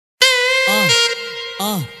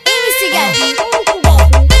MC Gabi.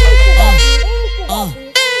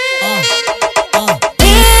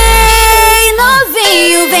 Ei,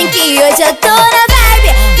 novinho, vem que hoje eu tô na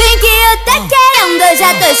vibe. Vem que eu tô querendo, eu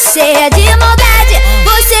já tô cheia de maldade.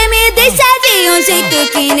 Você me deixa de um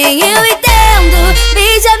jeito que nem eu entendo.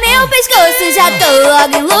 Beija meu pescoço, já tô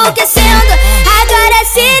logo enlouquecendo. Agora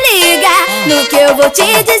se liga no que eu vou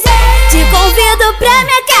te dizer. Te convido pra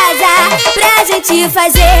minha casa, pra gente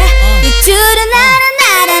fazer o Tchurunara,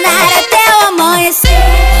 nara, nara, até o amanhecer.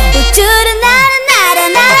 O Tchurunara, nara,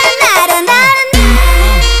 nara, nara, nara,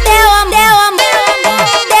 até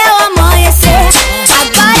o amanhecer.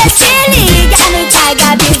 Agora se liga no que a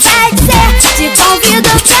Gabi vai dizer. Te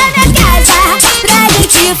convido pra minha casa, pra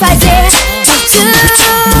gente fazer o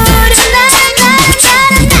Tchurunara, nara,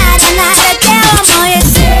 nara, nara, até o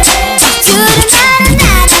amanhecer. O Tchurunara,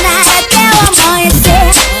 nara, nara, até o amanhecer.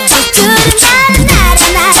 O Tchurunara, nara,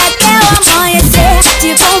 nara, até o amanhecer. Te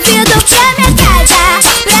convido pra minha casa,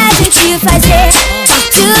 pra gente fazer o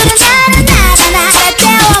Tchurunara, nara, nara,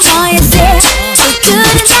 até o amanhecer. O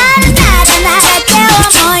Tchurunara, nara, nara, até o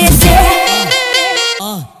amanhecer.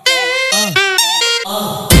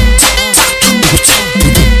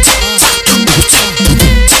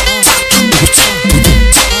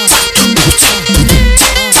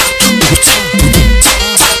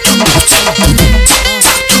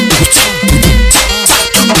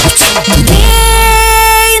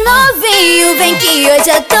 Ei, novinho, vem que hoje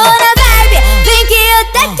eu tô na vibe. Vem que eu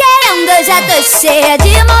tô querendo, eu já tô cheia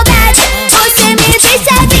de maldade. Você me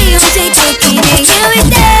deixa de um jeito que nem eu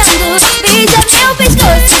entendo. Beija meu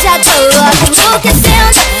pescoço, já tô logo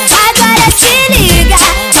enlouquecendo. Agora se liga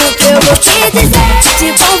no que eu vou te dizer. Te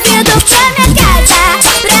convido pra minha casa,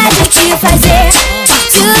 pra gente fazer o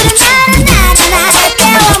Tchurunara.